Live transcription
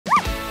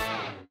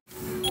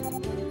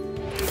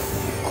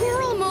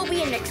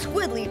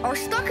Squidly are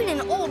stuck in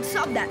an old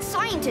sub that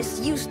scientists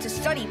use to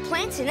study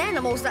plants and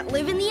animals that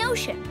live in the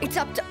ocean. It's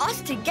up to us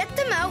to get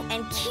them out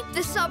and keep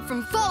the sub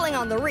from falling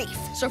on the reef.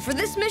 So for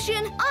this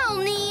mission, I'll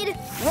need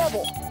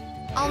rubble.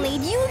 I'll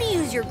need you to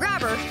use your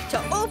grabber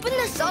to open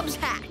the sub's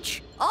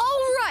hatch. All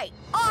right,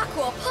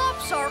 Aqua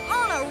Pups are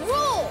on a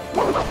roll.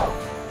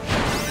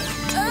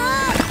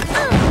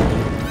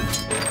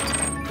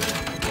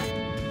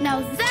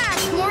 Now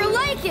that's more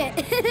like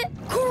it.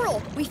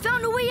 Coral, we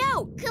found a way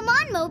out. Come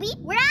on, Moby,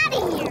 we're out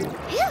of here.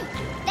 Phew,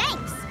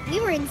 thanks. We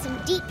were in some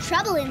deep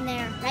trouble in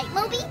there, right,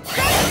 Moby?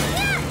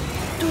 Yeah.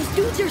 Those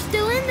dudes are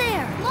still in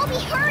there. Moby,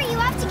 hurry, you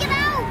have to get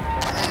out.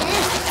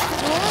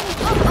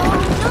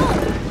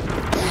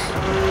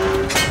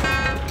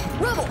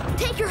 No. Rubble,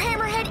 take your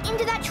hammerhead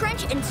into that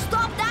trench and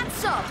stop that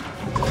sub.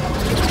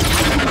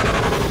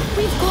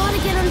 We've got to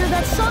get under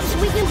that sub so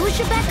we can push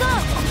it back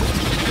up.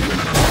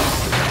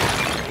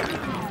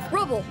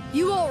 Rubble,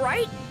 you all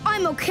right?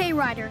 I'm okay,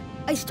 Ryder.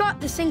 I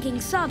stopped the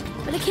sinking sub,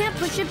 but I can't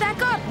push it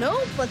back up.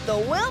 No, but the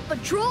whale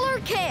patroller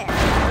can.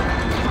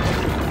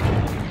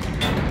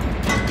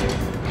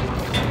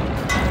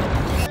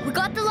 We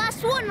got the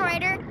last one,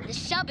 Ryder. The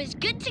sub is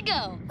good to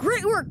go.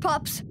 Great work,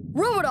 Pups.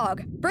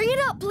 Robodog, bring it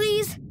up,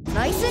 please.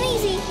 Nice and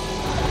easy.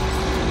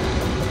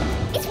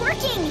 It's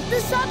working. The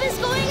sub is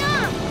going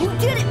up. You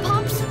did it,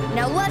 Pups.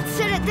 Now let's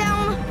set it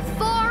down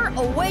far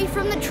away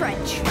from the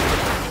trench.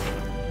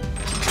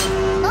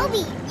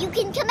 Moby, you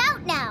can come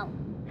out now.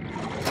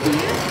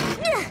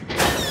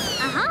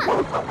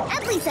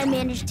 At least I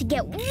managed to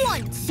get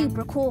one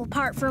super cool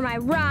part for my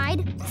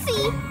ride.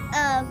 See?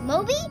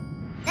 Moby?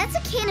 That's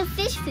a can of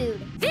fish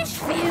food. Fish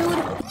food?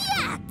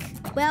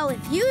 Yuck! Well, if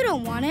you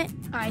don't want it,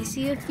 I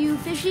see a few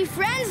fishy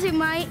friends who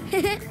might.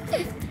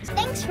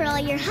 Thanks for all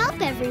your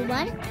help,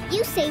 everyone.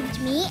 You saved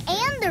me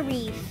and the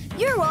reef.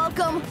 You're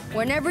welcome.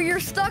 Whenever you're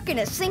stuck in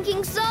a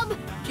sinking sub,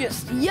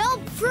 just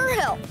yelp for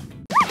help.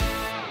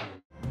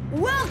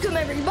 Welcome,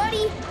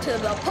 everybody, to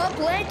the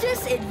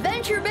Puplantis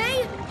Adventure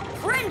Bay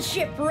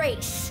Friendship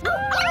Race.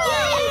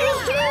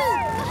 Yay!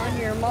 On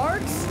your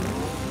marks,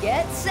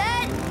 get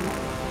set,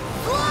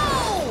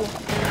 go!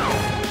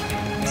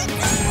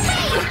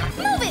 Hey!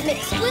 Move it,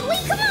 Miss Squidly,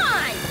 come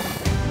on!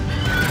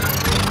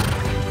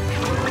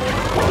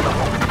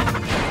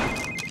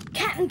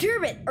 Captain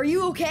Turbot, are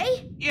you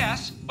okay?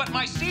 Yes, but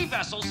my sea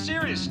vessel's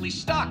seriously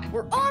stuck.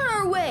 We're on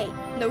our way.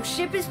 No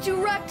ship is too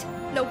wrecked,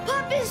 no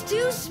pup is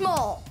too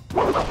small.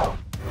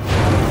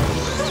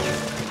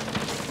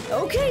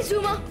 Okay,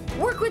 Zuma,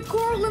 work with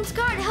Coral and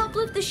Sky to help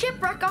lift the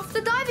shipwreck off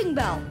the diving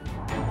bell.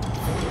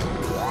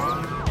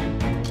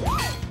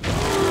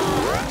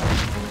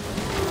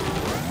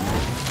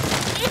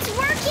 It's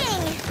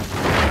working!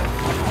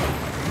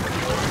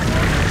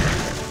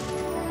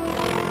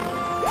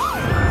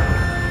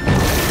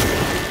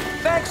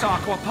 Thanks,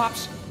 Aqua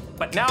Pups.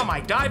 But now my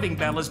diving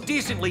bell is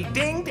decently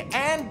dinged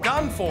and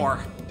done for.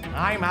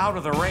 I'm out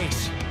of the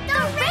race.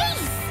 The race!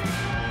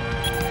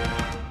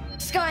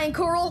 Sky and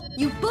Coral,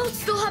 you both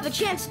still have a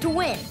chance to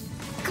win.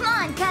 Come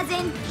on,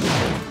 cousin.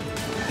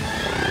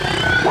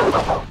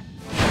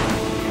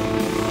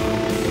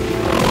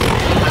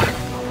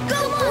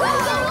 Go,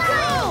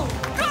 Coral!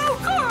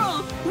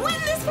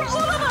 Win this for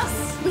all of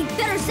us! We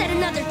better set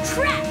another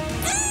trap.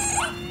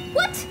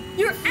 What?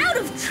 You're out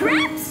of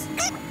traps?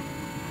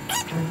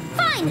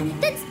 Fine,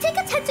 let's take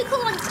a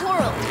tentacle on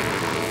Coral.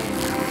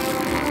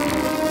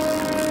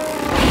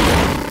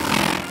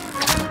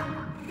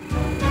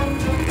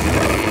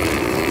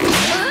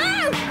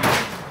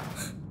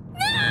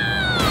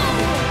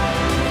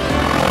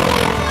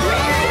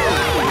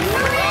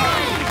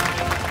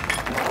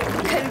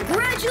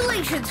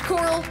 Congratulations,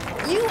 Coral!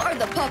 You are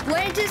the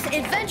Puplantis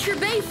Adventure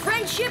Bay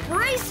Friendship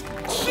Race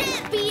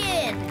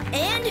Champion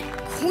and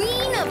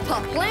Queen of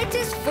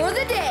Puplantis for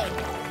the day.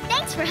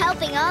 Thanks for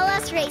helping all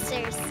us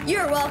racers.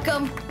 You're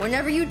welcome.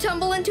 Whenever you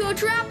tumble into a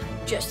trap,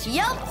 just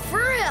yelp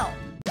for help.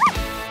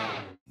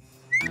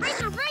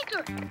 Breaker,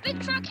 breaker! Big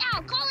truck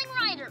Al calling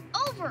Ryder.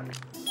 Over.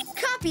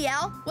 Copy,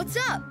 Al. What's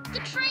up? The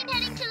train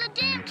heading to the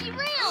dam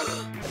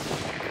derailed.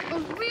 A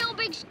real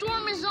big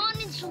storm is on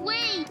its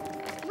way.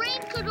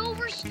 Rain could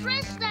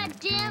overstress that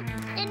dam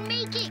and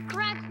make it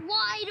crack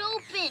wide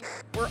open.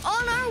 We're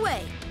on our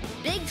way.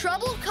 Big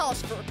trouble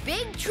calls for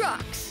big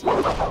trucks.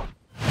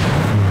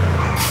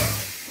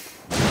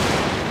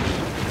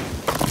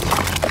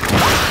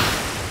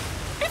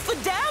 If the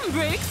dam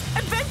breaks,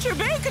 Adventure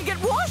Bay could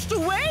get washed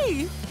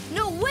away.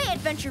 No way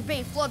Adventure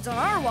Bay floods on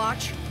our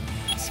watch.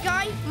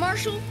 Sky,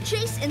 Marshall,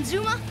 Chase, and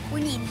Zuma,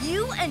 we need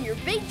you and your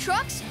big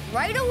trucks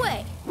right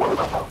away.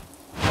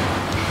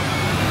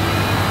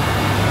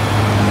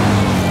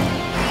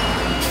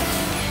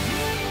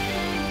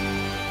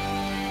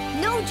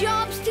 No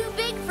job's too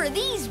big for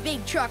these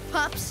big truck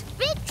pups.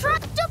 Big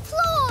truck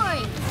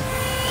deployed!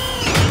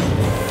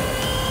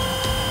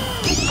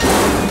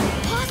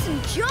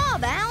 Awesome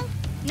job, Al.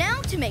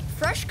 Now to make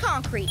fresh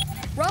concrete.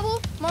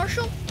 Rubble,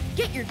 Marshall,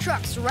 get your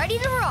trucks ready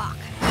to rock.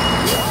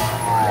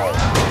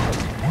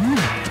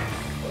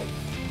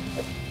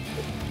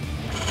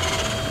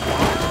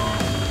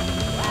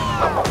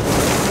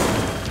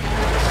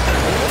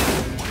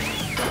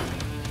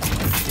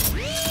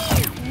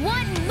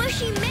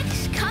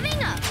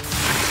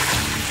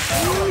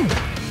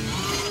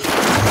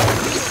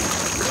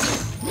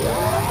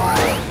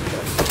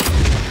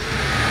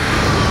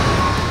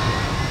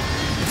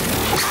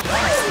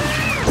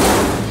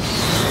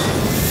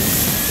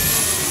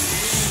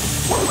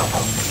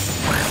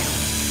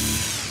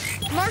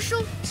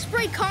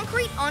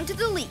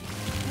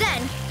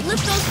 Then,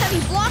 lift those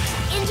heavy blocks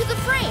into the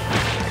frame.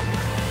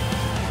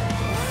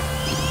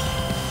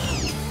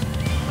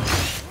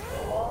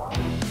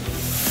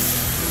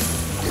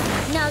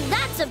 Now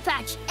that's a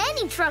patch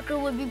any trucker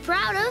would be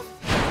proud of.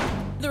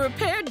 The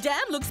repaired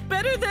dam looks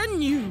better than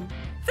new.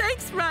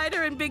 Thanks,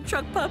 Ryder and Big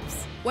Truck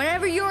Pups.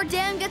 Whenever your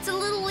dam gets a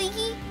little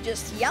leaky,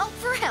 just yelp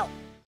for help.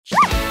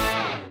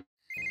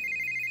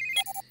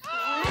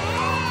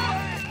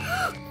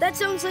 That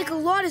sounds like a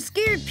lot of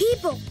scared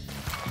people.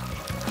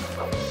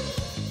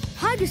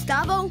 Hi,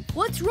 Gustavo.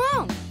 What's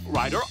wrong?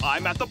 Ryder,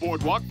 I'm at the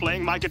boardwalk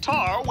playing my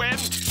guitar when...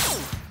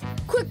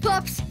 Quick,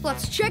 pups,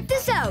 let's check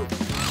this out.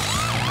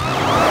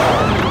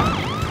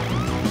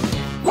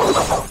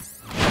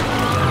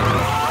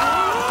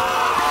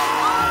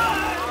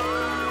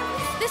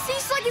 The sea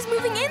slug is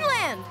moving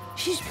inland.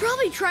 She's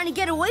probably trying to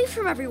get away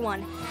from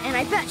everyone. And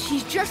I bet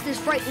she's just as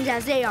frightened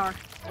as they are.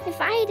 If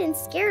I hadn't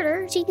scared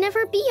her, she'd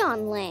never be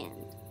on land.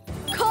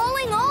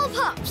 Calling all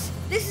pups.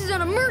 This is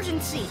an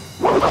emergency.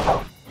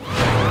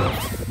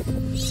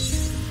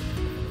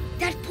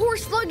 That poor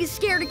slug is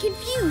scared and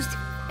confused.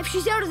 If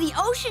she's out of the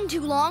ocean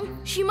too long,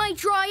 she might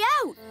dry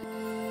out.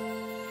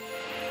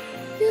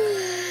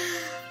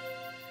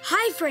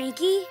 Hi,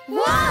 Frankie.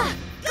 What?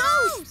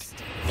 Ghost!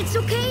 It's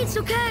okay, it's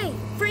okay.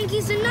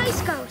 Frankie's a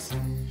nice ghost.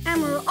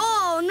 And we're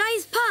all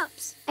nice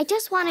pups. I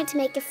just wanted to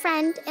make a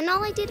friend, and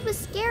all I did was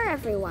scare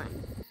everyone.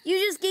 You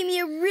just gave me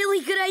a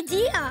really good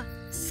idea.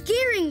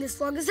 Scaring the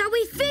slug is how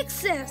we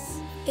fix this.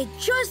 It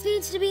just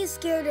needs to be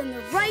scared in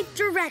the right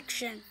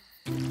direction.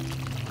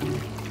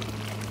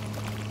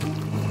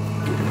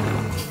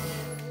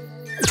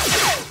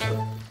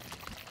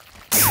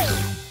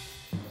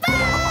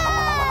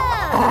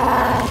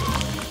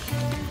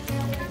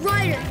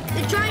 Ryder,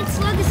 the giant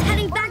slug is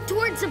heading back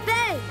towards the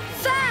bay.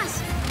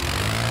 Fast!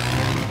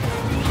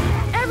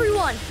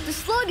 Everyone, the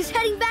slug is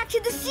heading back to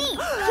the sea.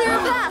 Clear a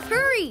path,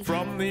 hurry!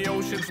 From the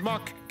ocean's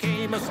muck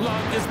came a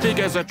slug as big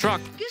as a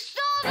truck.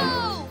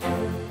 Gustavo!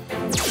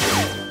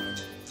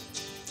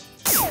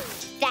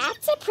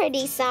 That's a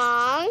pretty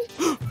song.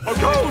 A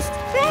ghost!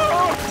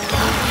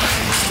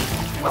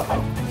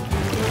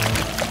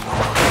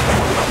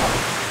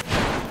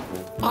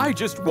 I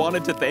just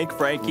wanted to thank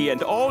Frankie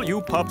and all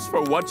you pups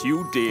for what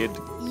you did.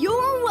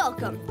 You're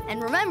welcome.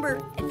 And remember,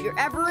 if you're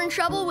ever in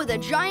trouble with a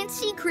giant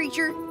sea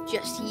creature,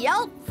 just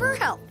yelp for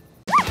help.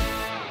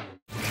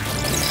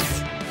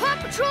 PAW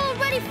Patrol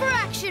ready for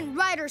action,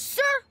 Ryder,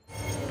 sir!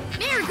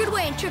 Mayor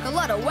Goodway and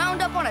Chickaletta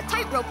wound up on a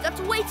tightrope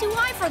that's way too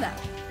high for them.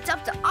 It's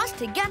up to us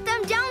to get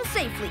them down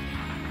safely.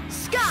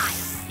 Sky,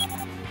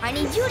 I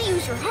need you to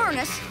use your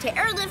harness to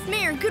airlift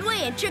Mayor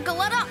Goodway and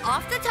Chickaletta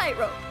off the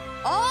tightrope.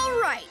 All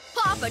right,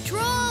 PAW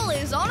Patrol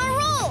is on a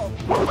roll.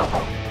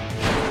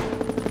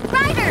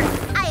 Ryder,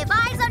 I have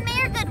eyes on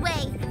Mayor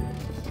Goodway.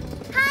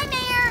 Hi,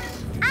 Mayor.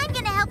 I'm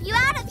gonna help you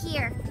out of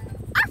here.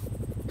 Arf!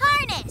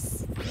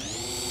 Harness.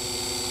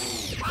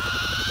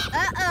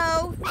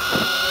 Uh-oh.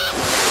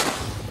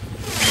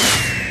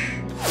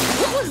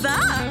 What was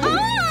that?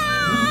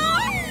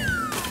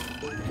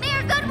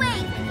 Mayor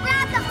Goodway,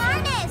 grab the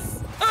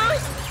harness.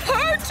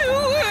 Hard to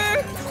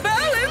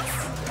balance.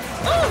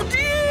 Oh,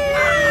 dear!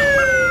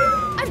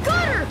 I've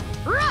got her!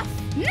 Rough!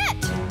 Net!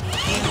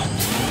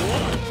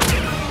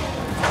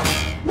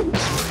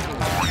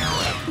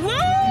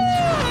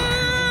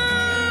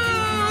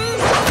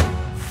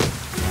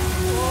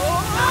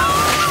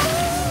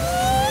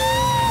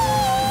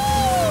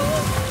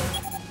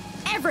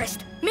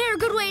 Everest, Mayor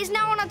Goodway is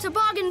now on a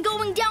toboggan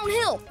going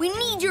downhill. We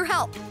need your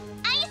help.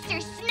 Ice or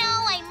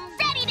snow, I'm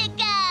ready to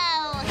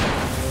go.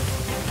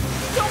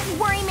 Don't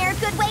worry, Mayor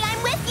Goodway,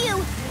 I'm with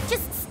you.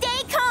 Just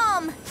stay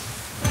calm.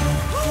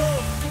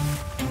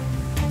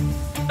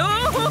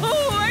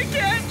 Oh, I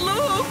can't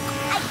look.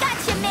 I got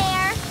you,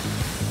 Mayor.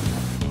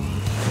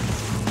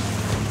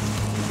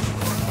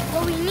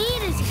 What we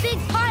need is a big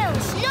pile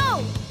of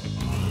snow.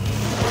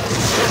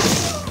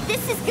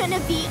 This is gonna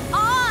be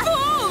awesome.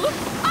 Oh,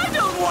 I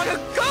don't want to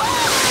go.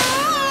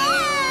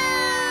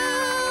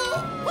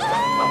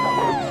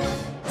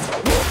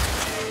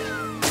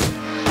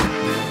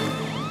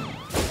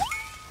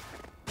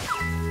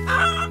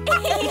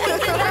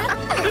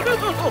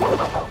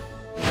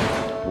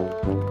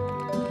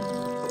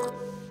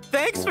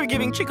 Thanks for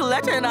giving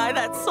Chickaletta and I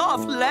that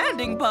soft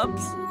landing,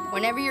 pups.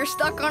 Whenever you're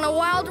stuck on a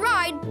wild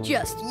ride,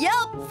 just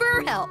yelp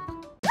for help.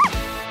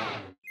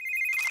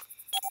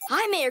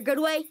 Hi, Mayor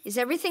Goodway. Is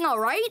everything all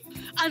right?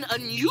 An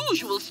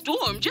unusual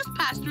storm just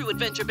passed through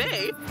Adventure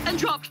Bay and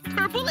dropped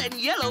purple and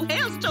yellow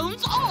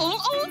hailstones all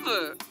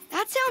over.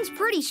 That sounds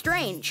pretty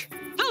strange.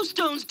 Those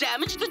stones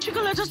damaged the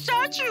Chickaletta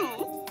statue.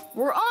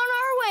 We're on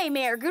our way,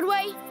 Mayor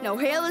Goodway. No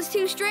hail is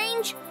too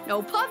strange,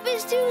 no pup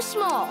is too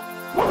small.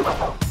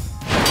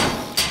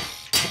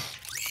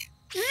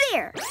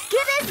 There,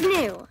 good as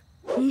new.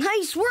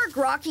 Nice work,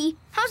 Rocky.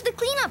 How's the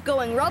cleanup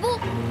going, Rubble?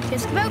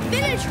 Just about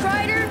finished,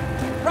 Ryder.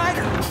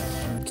 Ryder,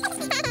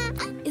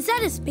 Is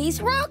that a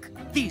space rock?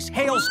 these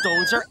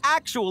hailstones are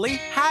actually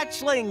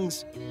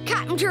hatchlings.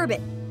 Captain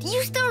Turbot, do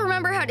you still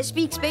remember how to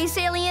speak space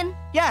alien?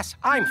 Yes,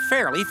 I'm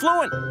fairly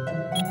fluent.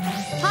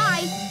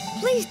 Hi,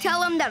 Please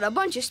tell him that a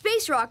bunch of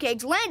space rock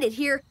eggs landed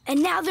here,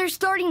 and now they're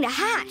starting to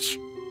hatch.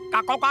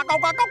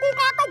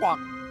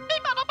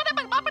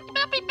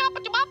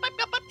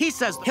 He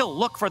says he'll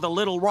look for the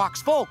Little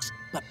Rock's folks,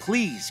 but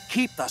please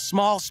keep the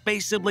small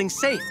space siblings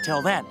safe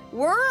till then.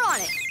 We're on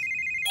it.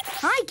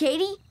 Hi,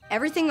 Katie.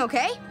 Everything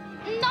okay?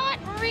 Not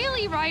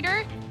really,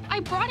 Ryder. I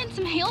brought in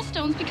some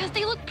hailstones because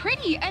they look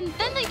pretty, and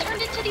then they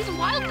turned into these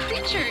wild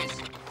creatures.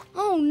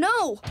 Oh,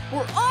 no.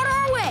 We're on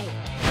our way.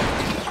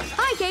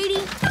 Hi,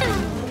 Katie.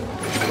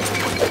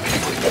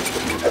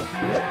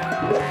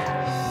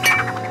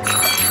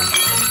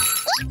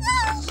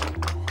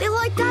 They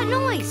like that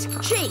noise.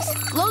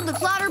 Chase, load the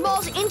clatter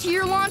balls into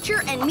your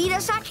launcher and meet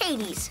us at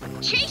Katie's.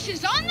 Chase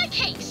is on the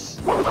case.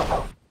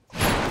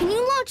 Can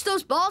you launch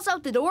those balls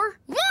out the door?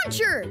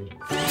 Launcher!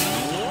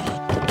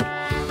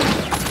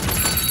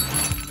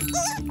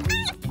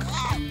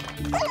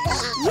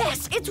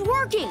 Yes, it's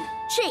working.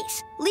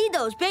 Chase, lead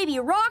those baby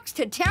rocks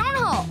to Town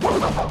Hall.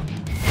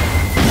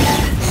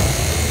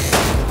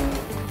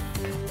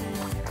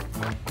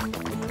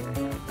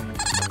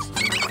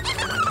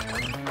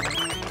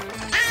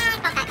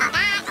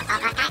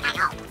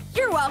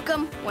 You're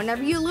welcome.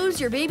 Whenever you lose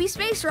your baby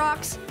space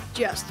rocks,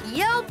 just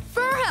yelp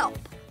for help.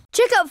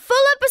 Check out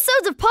full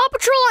episodes of PAW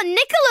Patrol on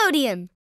Nickelodeon.